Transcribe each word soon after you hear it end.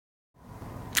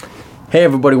Hey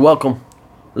everybody, welcome.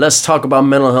 Let's talk about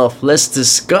mental health. Let's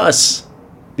discuss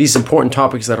these important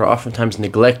topics that are oftentimes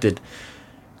neglected.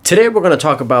 Today we're going to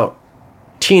talk about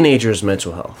teenagers'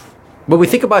 mental health. When we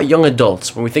think about young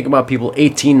adults, when we think about people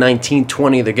 18, 19,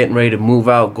 20, they're getting ready to move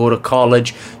out, go to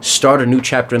college, start a new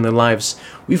chapter in their lives,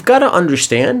 we've got to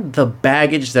understand the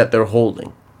baggage that they're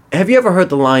holding. Have you ever heard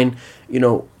the line,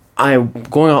 I'm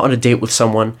going out on a date with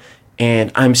someone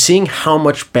and I'm seeing how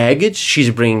much baggage she's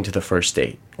bringing to the first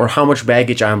date, or how much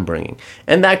baggage I'm bringing.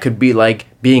 And that could be like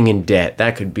being in debt.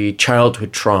 That could be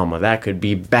childhood trauma. That could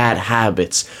be bad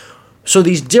habits. So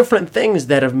these different things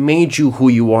that have made you who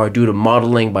you are due to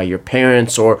modeling by your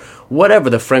parents or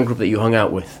whatever the friend group that you hung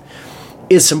out with.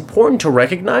 It's important to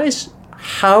recognize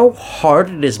how hard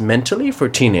it is mentally for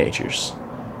teenagers.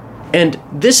 And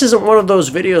this isn't one of those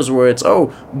videos where it's,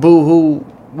 oh, boo-hoo,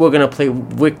 we're going to play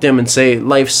victim and say,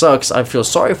 life sucks, I feel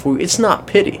sorry for you. It's not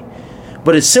pity.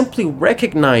 But it's simply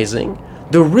recognizing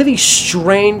the really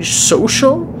strange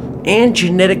social and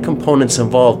genetic components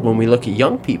involved when we look at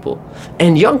young people.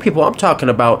 And young people, I'm talking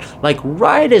about like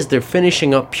right as they're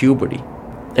finishing up puberty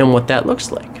and what that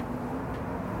looks like.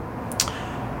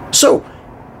 So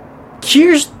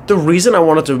here's the reason I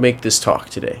wanted to make this talk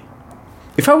today.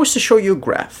 If I was to show you a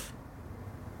graph,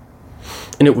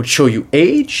 and it would show you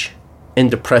age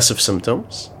and depressive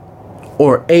symptoms,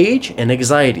 or age and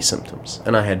anxiety symptoms,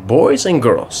 and I had boys and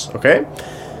girls, okay?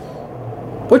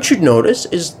 What you'd notice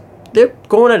is they're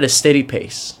going at a steady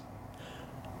pace.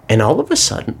 And all of a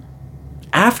sudden,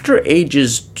 after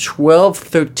ages 12,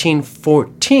 13,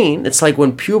 14, it's like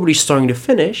when puberty's starting to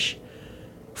finish,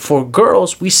 for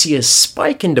girls, we see a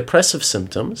spike in depressive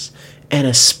symptoms and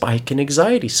a spike in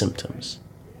anxiety symptoms.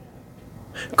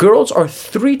 Girls are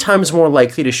 3 times more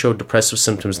likely to show depressive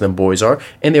symptoms than boys are,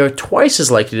 and they are twice as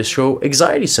likely to show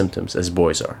anxiety symptoms as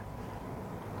boys are.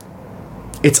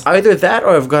 It's either that or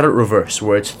I've got it reversed,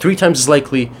 where it's 3 times as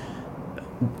likely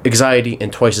anxiety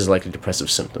and twice as likely depressive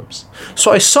symptoms.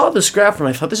 So I saw this graph and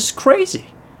I thought, this is crazy.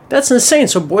 That's insane.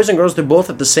 So boys and girls, they both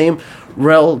have the same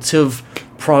relative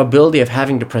probability of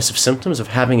having depressive symptoms, of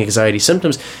having anxiety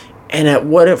symptoms. And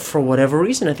for whatever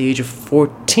reason, at the age of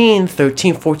 13,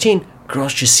 14,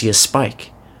 girls just see a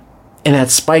spike. And that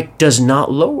spike does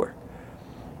not lower.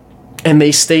 And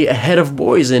they stay ahead of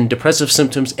boys in depressive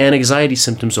symptoms and anxiety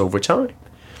symptoms over time.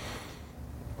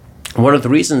 One of the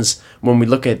reasons when we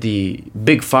look at the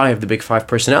Big Five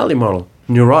personality model,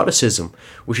 neuroticism,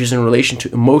 which is in relation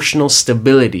to emotional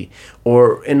stability,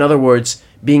 or in other words,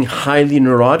 being highly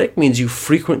neurotic means you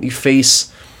frequently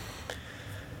face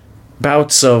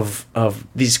bouts of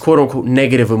these quote-unquote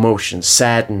negative emotions,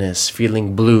 sadness,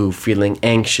 feeling blue, feeling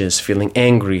anxious, feeling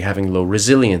angry, having low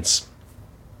resilience.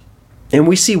 And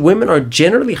we see women are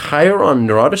generally higher on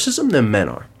neuroticism than men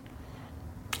are.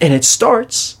 And it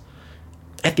starts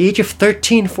at the age of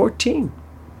 13, 14.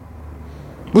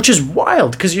 Which is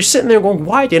wild, because you're sitting there going,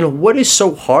 why, Daniel, what is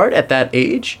so hard at that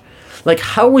age? Like,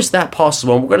 how is that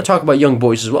possible? And we're going to talk about young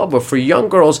boys as well, but for young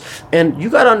girls, and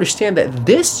you got to understand that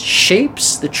this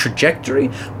shapes the trajectory,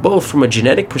 both from a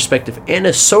genetic perspective and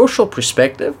a social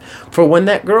perspective, for when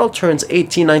that girl turns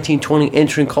 18, 19, 20,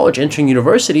 entering college, entering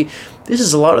university. This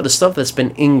is a lot of the stuff that's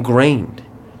been ingrained.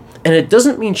 And it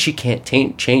doesn't mean she can't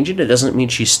change it. It doesn't mean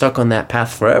she's stuck on that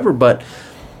path forever, but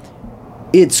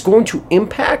it's going to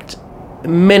impact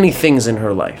many things in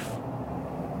her life.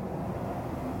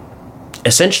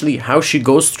 Essentially, how she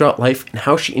goes throughout life and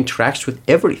how she interacts with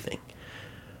everything.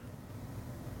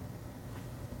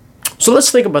 So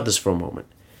let's think about this for a moment.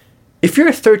 If you're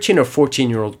a 13 or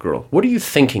 14-year-old girl, what are you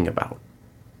thinking about?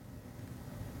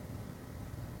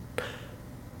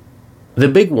 The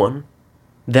big one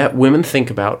that women think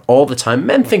about all the time,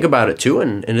 men think about it too,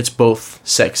 and it's both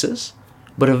sexes,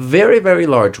 but a very, very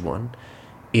large one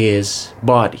is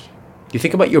body. You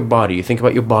think about your body, you think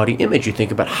about your body image, you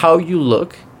think about how you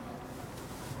look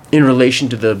in relation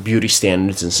to the beauty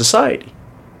standards in society.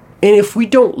 And if we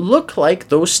don't look like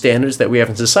those standards that we have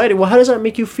in society, well, how does that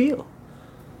make you feel?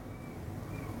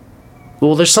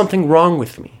 Well, there's something wrong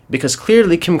with me, because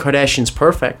clearly Kim Kardashian's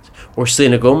perfect, or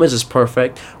Selena Gomez is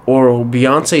perfect, or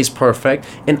Beyonce is perfect,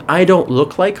 and I don't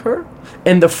look like her.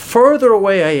 And the further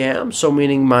away I am, so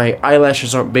meaning my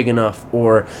eyelashes aren't big enough,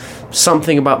 or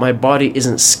something about my body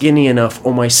isn't skinny enough,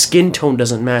 or my skin tone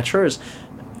doesn't match hers,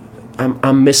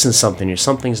 I'm missing something here.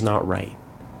 Something's not right.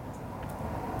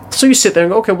 So you sit there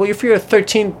and go, okay, well, if you're a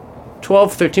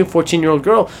 12, 13, 14-year-old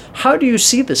girl, how do you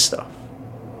see this stuff?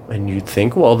 And you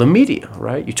think, well, the media,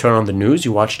 right? You turn on the news,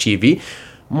 you watch TV.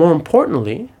 More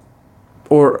importantly,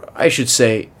 or I should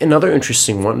say, another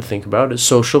interesting one to think about is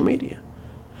social media.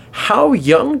 How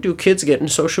young do kids get in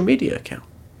social media account?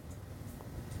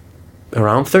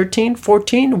 Around 13,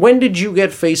 14? When did you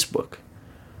get Facebook?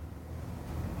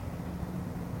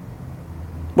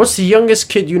 What's the youngest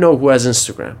kid you know who has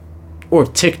Instagram? Or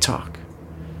TikTok?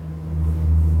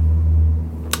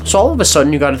 So all of a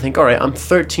sudden you got to think, all right, I'm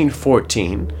 13,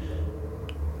 14.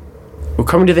 We're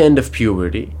coming to the end of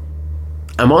puberty.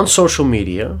 I'm on social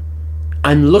media.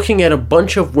 I'm looking at a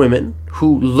bunch of women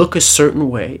who look a certain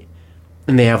way.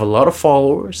 And they have a lot of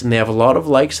followers. And they have a lot of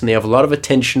likes. And they have a lot of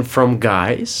attention from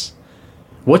guys.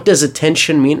 What does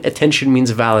attention mean? Attention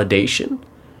means validation.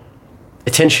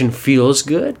 Attention feels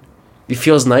good. It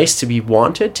feels nice to be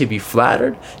wanted, to be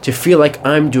flattered, to feel like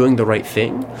I'm doing the right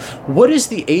thing. What is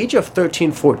the age of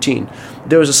 13, 14?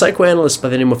 There was a psychoanalyst by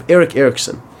the name of Erik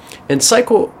Erikson. And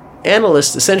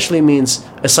psychoanalyst essentially means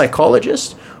a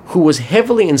psychologist who was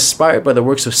heavily inspired by the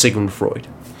works of Sigmund Freud.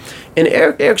 And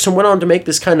Erik Erikson went on to make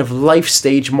this kind of life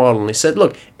stage model. And he said,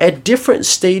 look, at different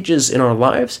stages in our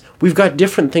lives, we've got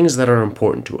different things that are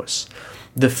important to us.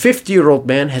 The 50-year-old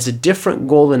man has a different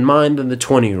goal in mind than the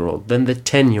 20-year-old, than the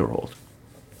 10-year-old.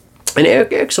 And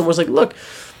Erik Erikson was like, look,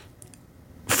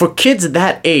 for kids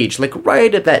that age, like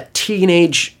right at that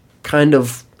teenage kind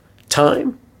of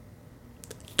time,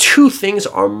 two things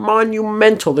are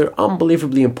monumental. They're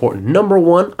unbelievably important. Number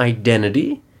one,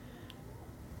 identity.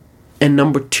 And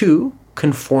number two,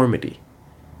 conformity.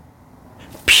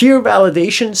 Peer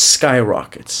validation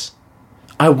skyrockets.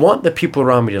 I want the people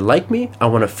around me to like me. I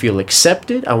want to feel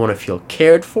accepted. I want to feel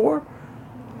cared for.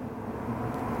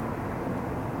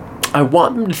 I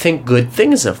want them to think good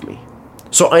things of me.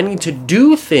 So I need to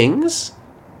do things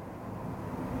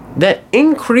that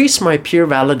increase my peer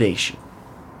validation.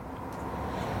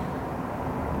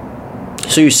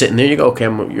 So you're sitting there, you go, okay,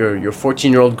 you're a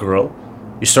 14-year-old girl.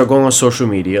 You start going on social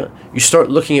media. You start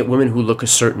looking at women who look a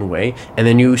certain way. And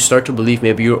then you start to believe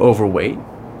maybe you're overweight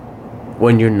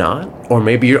when you're not. Or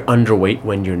maybe you're underweight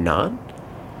when you're not.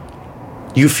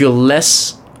 You feel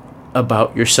less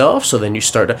about yourself, so then you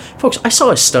start to... Folks, I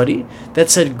saw a study that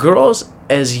said girls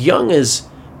as young as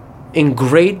in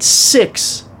grade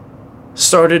 6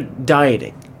 started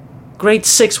dieting. Grade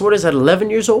 6, what is that, 11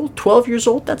 years old? 12 years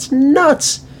old? That's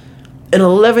nuts! An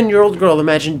 11-year-old girl,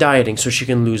 imagine dieting so she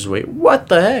can lose weight. What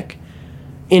the heck?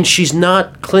 And she's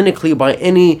not clinically by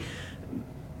any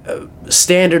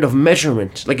standard of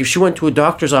measurement. Like if she went to a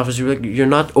doctor's office, you're like, you're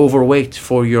not overweight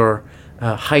for your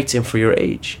height and for your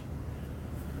age.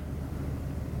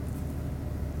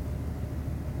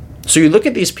 So you look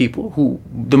at these people who,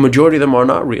 the majority of them are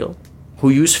not real, who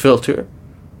use filter,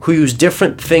 who use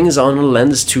different things on a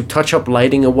lens to touch up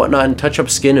lighting and whatnot and touch up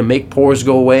skin and make pores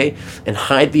go away and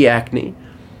hide the acne.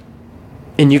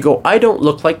 And you go, I don't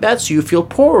look like that, so you feel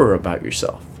poorer about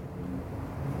yourself.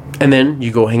 And then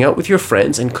you go hang out with your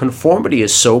friends and conformity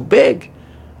is so big.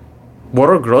 What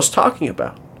are girls talking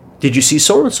about? Did you see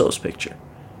so-and-so's picture?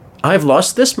 I've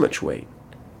lost this much weight.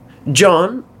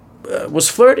 John was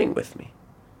flirting with me.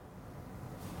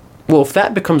 Well, if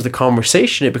that becomes the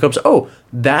conversation, it becomes, oh,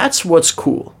 that's what's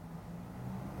cool.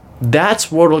 That's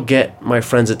what'll get my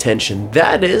friend's attention.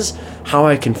 That is how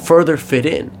I can further fit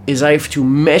in, is I have to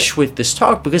mesh with this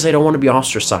talk because I don't want to be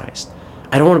ostracized.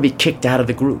 I don't want to be kicked out of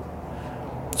the group.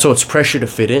 So it's pressure to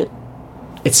fit in.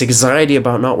 It's anxiety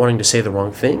about not wanting to say the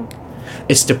wrong thing.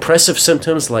 It's depressive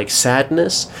symptoms like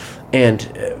sadness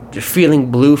and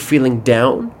feeling blue, feeling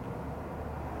down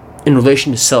in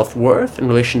relation to self-worth, in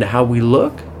relation to how we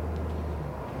look.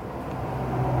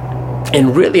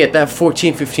 And really at that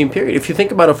 14, 15 period, if you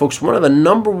think about it, folks, one of the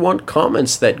number one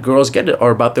comments that girls get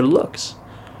are about their looks.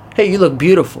 Hey, you look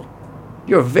beautiful.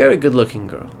 You're a very good looking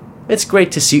girl. It's great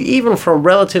to see you, even from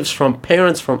relatives, from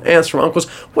parents, from aunts, from uncles.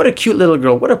 What a cute little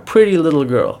girl. What a pretty little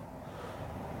girl.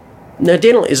 Now,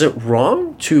 Daniel, is it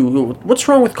wrong what's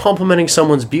wrong with complimenting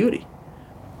someone's beauty?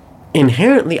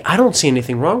 Inherently, I don't see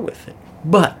anything wrong with it.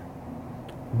 But,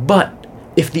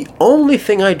 if the only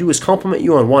thing I do is compliment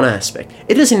you on one aspect,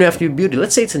 it doesn't even have to be beauty.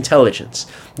 Let's say it's intelligence.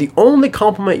 The only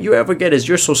compliment you ever get is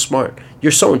you're so smart,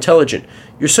 you're so intelligent,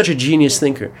 you're such a genius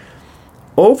thinker.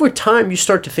 Over time, you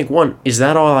start to think, one, is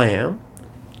that all I am?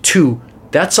 Two,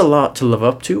 that's a lot to live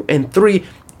up to. And three,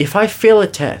 if I fail a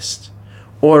test,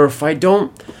 or if I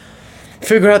don't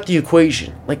figure out the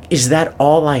equation, like, is that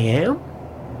all I am?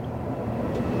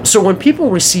 So when people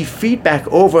receive feedback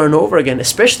over and over again,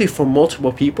 especially from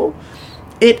multiple people,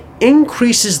 it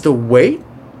increases the weight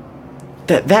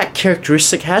that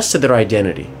characteristic has to their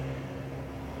identity.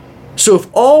 So if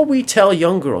all we tell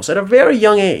young girls at a very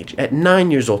young age, at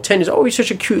 9 years old, 10 years old, oh, you're such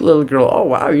a cute little girl, oh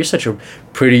wow, you're such a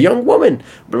pretty young woman,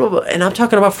 blah, blah, blah. And I'm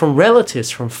talking about from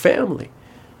relatives, from family.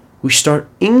 We start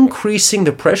increasing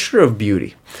the pressure of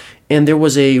beauty. And there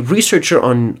was a researcher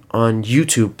on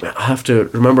YouTube, I have to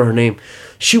remember her name.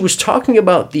 She was talking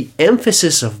about the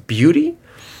emphasis of beauty.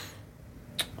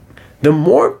 The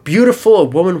more beautiful a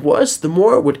woman was, the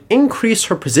more it would increase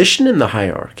her position in the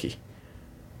hierarchy.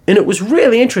 And it was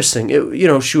really interesting.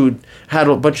 She had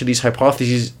a bunch of these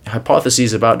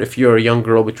hypotheses about if you're a young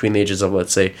girl between the ages of,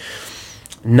 let's say,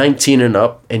 19 and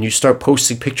up, and you start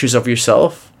posting pictures of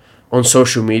yourself on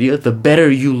social media, the better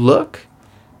you look,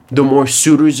 the more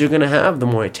suitors you're going to have, the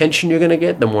more attention you're going to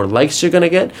get, the more likes you're going to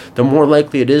get, the more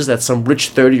likely it is that some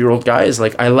rich 30-year-old guy is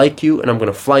like, I like you, and I'm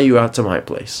going to fly you out to my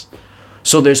place.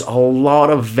 So there's a lot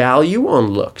of value on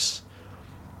looks.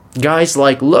 Guys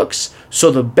like looks, so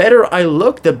the better I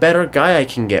look, the better guy I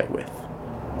can get with.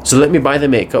 So let me buy the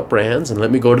makeup brands and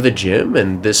let me go to the gym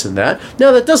and this and that.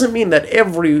 Now, that doesn't mean that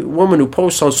every woman who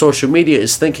posts on social media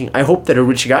is thinking, I hope that a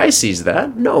rich guy sees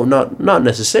that. No, not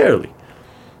necessarily.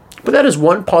 But that is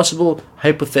one possible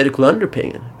hypothetical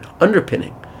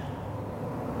underpinning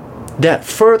that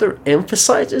further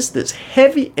emphasizes this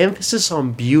heavy emphasis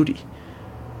on beauty.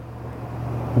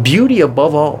 Beauty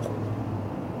above all.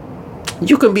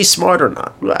 You can be smart or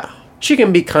not. She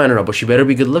can be kind or not, but she better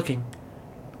be good looking.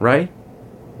 Right?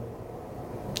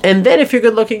 And then if you're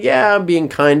good looking, being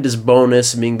kind is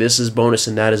bonus, being this is bonus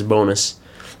and that is bonus.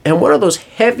 And one of those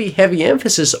heavy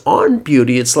emphasis on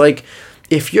beauty, it's like,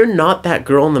 if you're not that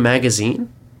girl in the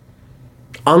magazine,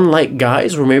 unlike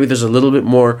guys where maybe there's a little bit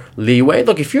more leeway.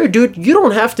 Look, if you're a dude, you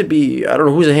don't have to be, I don't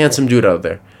know, who's a handsome dude out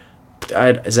there?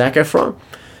 Zac Efron?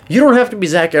 You don't have to be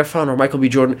Zac Efron or Michael B.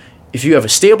 Jordan. If you have a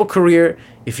stable career,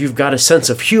 if you've got a sense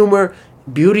of humor,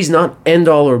 beauty's not end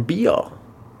all or be all.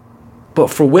 But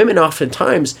for women,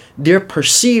 oftentimes, they're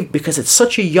perceived, because at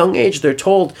such a young age, they're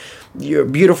told, you're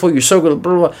beautiful, you're so good,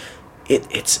 blah, blah, blah.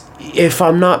 It's if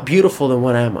I'm not beautiful, then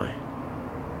what am I?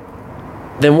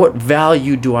 Then what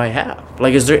value do I have?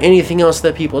 Like, is there anything else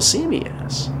that people see me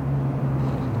as?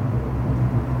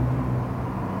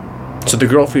 So the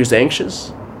girl feels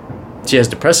anxious. She has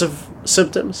depressive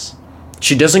symptoms.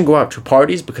 She doesn't go out to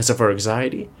parties because of her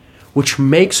anxiety, which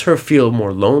makes her feel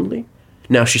more lonely.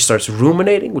 Now she starts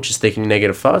ruminating, which is thinking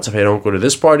negative thoughts. If I don't go to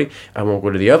this party, I won't go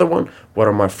to the other one. What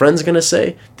are my friends going to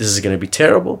say? This is going to be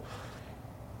terrible.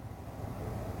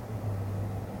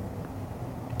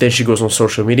 Then she goes on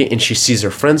social media and she sees her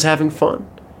friends having fun.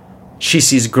 She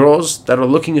sees girls that are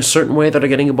looking a certain way that are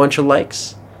getting a bunch of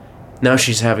likes. Now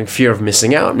she's having fear of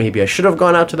missing out. Maybe I should have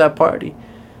gone out to that party.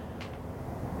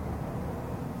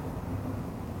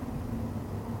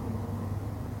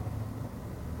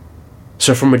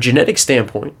 So from a genetic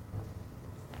standpoint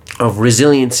of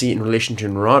resiliency in relation to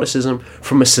neuroticism,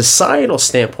 from a societal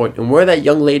standpoint and where that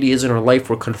young lady is in her life,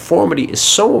 where conformity is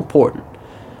so important,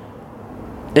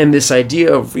 and this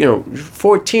idea of,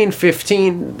 14,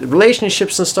 15,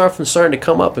 relationships and stuff and starting to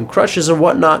come up and crushes and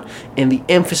whatnot, and the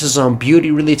emphasis on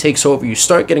beauty really takes over. You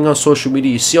start getting on social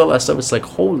media, you see all that stuff, it's like,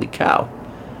 holy cow.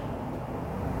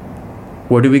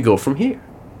 Where do we go from here?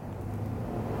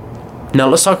 Now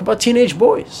let's talk about teenage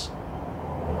boys.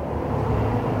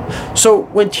 So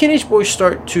when teenage boys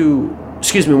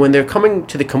when they're coming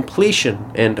to the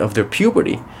completion end of their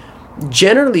puberty,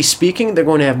 generally speaking, they're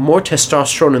going to have more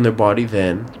testosterone in their body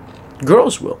than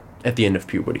girls will at the end of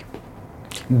puberty.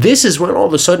 This is when all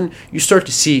of a sudden you start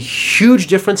to see huge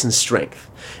difference in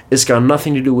strength. It's got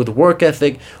nothing to do with work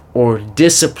ethic or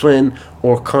discipline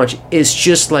or conscience. It's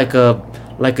just like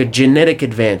a genetic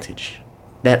advantage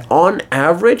that on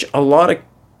average, a lot of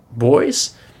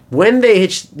boys, when they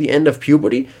hit the end of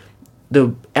puberty,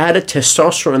 the added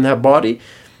testosterone in that body,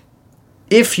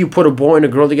 if you put a boy and a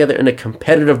girl together in a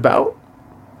competitive bout,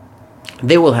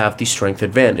 they will have the strength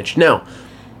advantage. Now,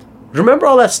 remember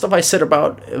all that stuff I said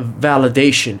about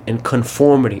validation and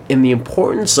conformity and the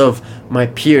importance of my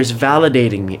peers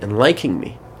validating me and liking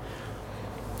me.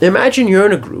 Imagine you're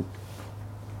in a group,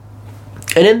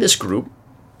 and in this group,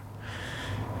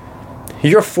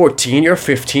 you're 14, you're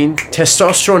 15,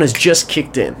 testosterone has just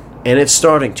kicked in, and it's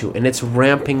starting to, and it's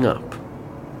ramping up.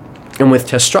 And with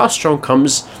testosterone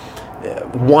comes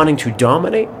wanting to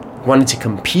dominate, wanting to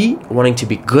compete, wanting to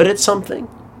be good at something,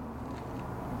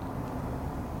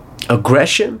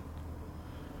 aggression.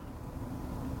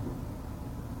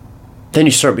 Then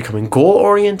you start becoming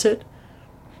goal-oriented.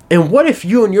 And what if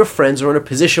you and your friends are in a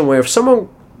position where if someone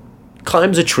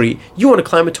climbs a tree, you want to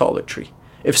climb a taller tree?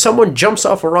 If someone jumps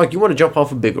off a rock, you want to jump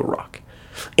off a bigger rock.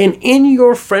 And in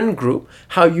your friend group,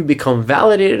 how you become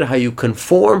validated, how you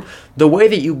conform, the way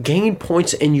that you gain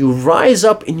points and you rise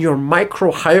up in your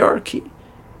micro hierarchy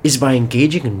is by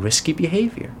engaging in risky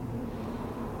behavior.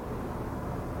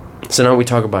 So now we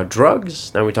talk about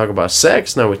drugs, now we talk about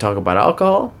sex, now we talk about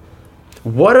alcohol.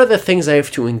 What are the things I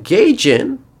have to engage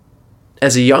in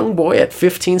as a young boy at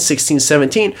 15, 16,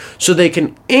 17 so they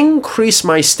can increase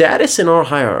my status in our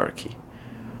hierarchy?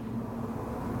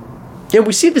 And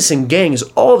we see this in gangs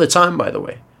all the time, by the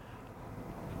way.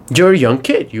 You're a young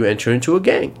kid. You enter into a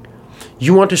gang.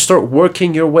 You want to start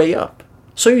working your way up.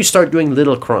 So you start doing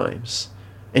little crimes.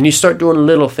 And you start doing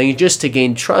little things just to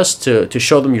gain trust, to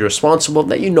show them you're responsible,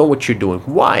 that you know what you're doing.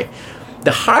 Why?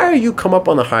 The higher you come up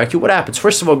on the hierarchy, what happens?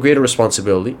 First of all, greater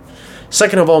responsibility.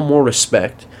 Second of all, more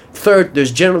respect. Third,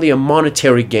 there's generally a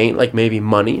monetary gain, like maybe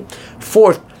money.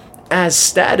 Fourth, as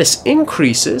status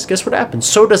increases, guess what happens?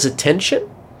 So does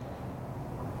attention.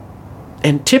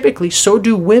 And typically, so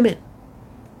do women.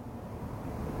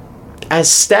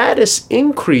 As status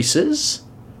increases,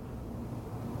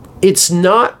 it's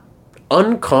not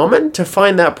uncommon to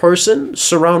find that person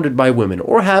surrounded by women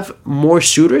or have more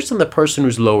suitors than the person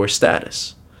who's lower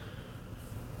status.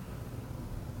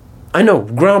 I know,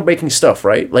 groundbreaking stuff,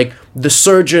 right? Like the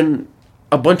surgeon,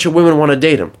 a bunch of women want to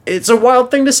date him. It's a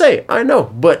wild thing to say, I know,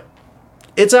 but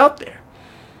it's out there.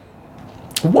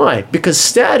 Why? Because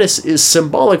status is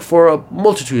symbolic for a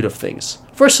multitude of things.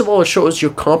 First of all, it shows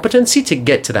your competency to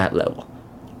get to that level.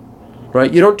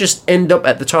 Right? You don't just end up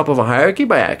at the top of a hierarchy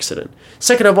by accident.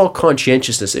 Second of all,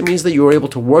 conscientiousness. It means that you were able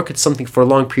to work at something for a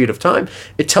long period of time.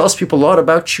 It tells people a lot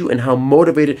about you and how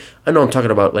motivated. I know I'm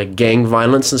talking about like gang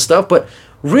violence and stuff, but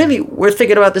really, we're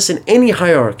thinking about this in any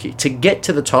hierarchy. To get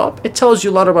to the top, it tells you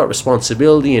a lot about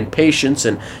responsibility and patience,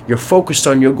 and you're focused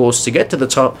on your goals to get to the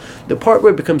top. The part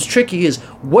where it becomes tricky is,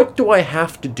 what do I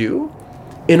have to do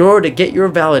in order to get your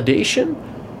validation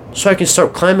so I can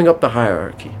start climbing up the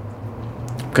hierarchy?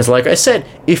 Because like I said,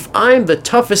 if I'm the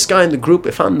toughest guy in the group,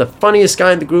 if I'm the funniest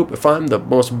guy in the group, if I'm the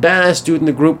most badass dude in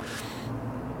the group,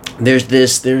 there's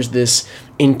this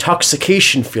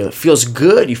intoxication feel. It feels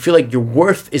good. You feel like your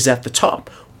worth is at the top.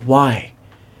 Why?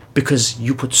 Because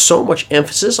you put so much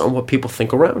emphasis on what people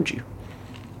think around you.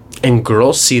 And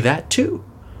girls see that too.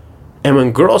 And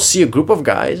when girls see a group of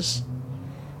guys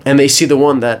and they see the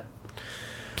one that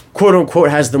quote unquote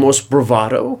has the most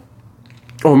bravado,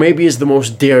 or maybe is the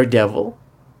most daredevil,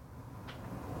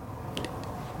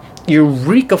 you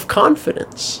reek of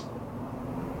confidence.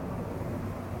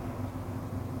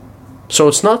 So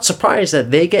it's not surprised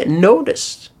that they get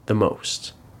noticed the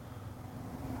most.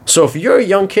 So if you're a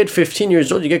young kid, 15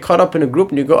 years old, you get caught up in a group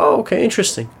and you go, oh, okay,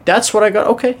 interesting. That's what I got.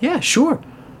 Okay, yeah, sure.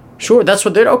 Sure, that's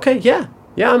what they're, okay, yeah.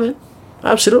 Yeah, I'm in.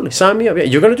 Absolutely, sign me up. Yeah,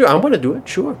 you're going to do it. I'm going to do it,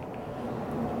 sure.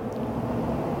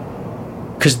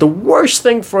 Because the worst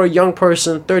thing for a young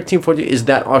person, 13, 14, is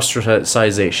that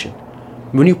ostracization.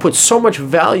 When you put so much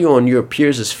value on your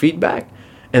peers' feedback,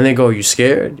 and they go, you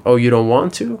scared? Oh, you don't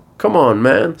want to? Come on,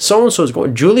 man. So-and-so's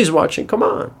going. Julie's watching. Come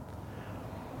on.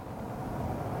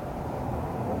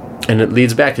 And it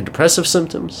leads back to depressive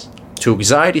symptoms, to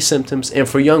anxiety symptoms, and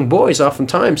for young boys,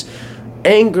 oftentimes,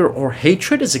 anger or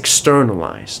hatred is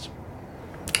externalized.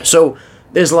 So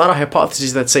there's a lot of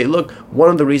hypotheses that say, look, one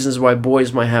of the reasons why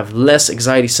boys might have less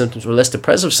anxiety symptoms or less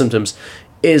depressive symptoms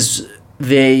is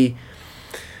they,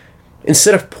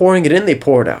 instead of pouring it in, they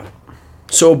pour it out.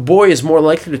 So a boy is more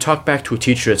likely to talk back to a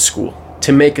teacher at school,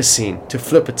 to make a scene, to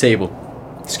flip a table,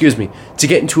 to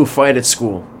get into a fight at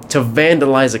school, to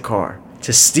vandalize a car,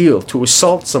 to steal, to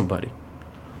assault somebody.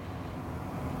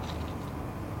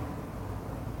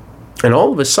 And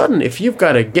all of a sudden, if you've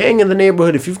got a gang in the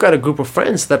neighborhood, if you've got a group of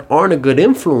friends that aren't a good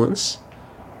influence,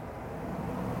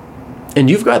 and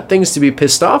you've got things to be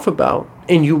pissed off about,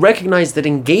 and you recognize that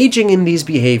engaging in these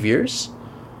behaviors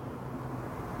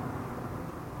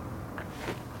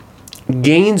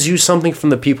gains you something from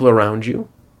the people around you,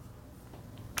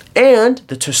 and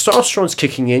the testosterone's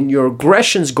kicking in, your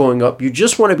aggression's going up, you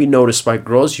just want to be noticed by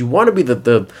girls, you want to be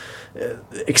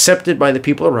accepted by the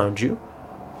people around you.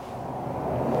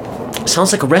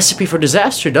 Sounds like a recipe for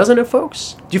disaster, doesn't it,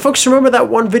 folks? Do you folks remember that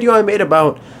one video I made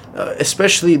about,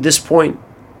 especially this point,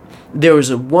 there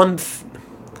was one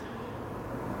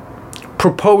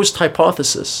proposed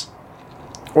hypothesis,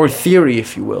 or theory,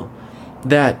 if you will,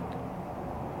 that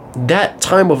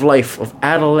time of life, of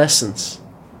adolescence,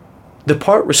 the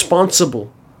part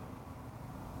responsible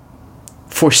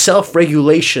for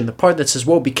self-regulation, the part that says,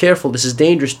 whoa, be careful, this is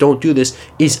dangerous, don't do this,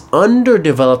 is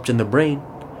underdeveloped in the brain.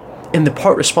 And the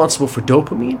part responsible for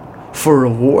dopamine, for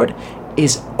reward,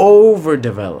 is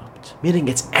overdeveloped, meaning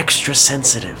it's extra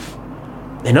sensitive.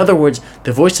 In other words,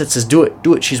 the voice that says, do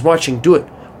it, she's watching, do it.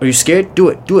 Are you scared? Do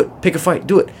it, pick a fight,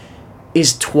 do it,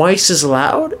 is twice as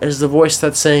loud as the voice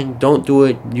that's saying, don't do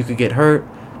it, you could get hurt,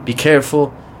 be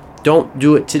careful, don't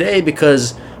do it today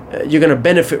because you're going to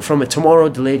benefit from it tomorrow,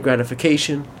 delayed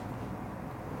gratification.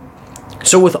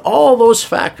 So with all those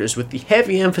factors, with the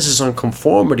heavy emphasis on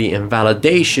conformity and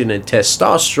validation and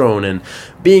testosterone and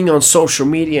being on social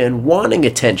media and wanting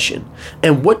attention,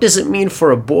 and what does it mean for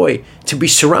a boy to be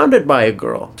surrounded by a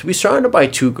girl, to be surrounded by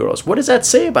two girls? What does that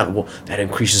say about it? Well, that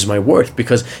increases my worth,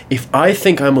 because if I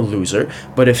think I'm a loser,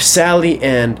 but if Sally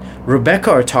and Rebecca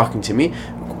are talking to me,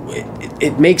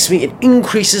 it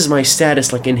increases my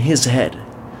status, like in his head.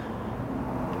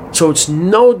 So it's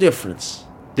no difference.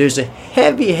 There's a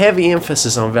heavy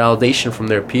emphasis on validation from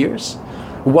their peers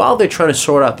while they're trying to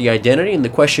sort out the identity, and the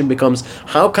question becomes,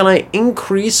 how can I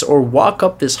increase or walk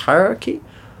up this hierarchy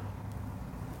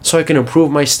so I can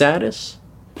improve my status,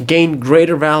 gain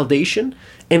greater validation,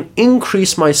 and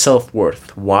increase my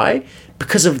self-worth? Why?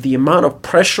 Because of the amount of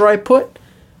pressure I put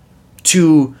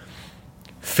to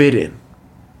fit in,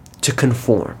 to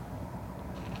conform.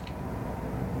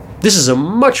 This is a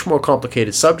much more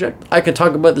complicated subject. I can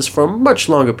talk about this for a much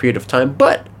longer period of time,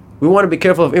 but we want to be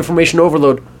careful of information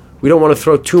overload. We don't want to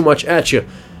throw too much at you.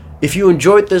 If you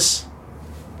enjoyed this,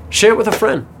 share it with a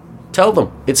friend. Tell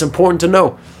them. It's important to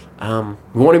know.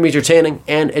 We want to be entertaining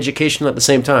and educational at the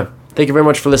same time. Thank you very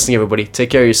much for listening, everybody. Take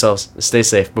care of yourselves. Stay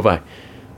safe. Bye-bye.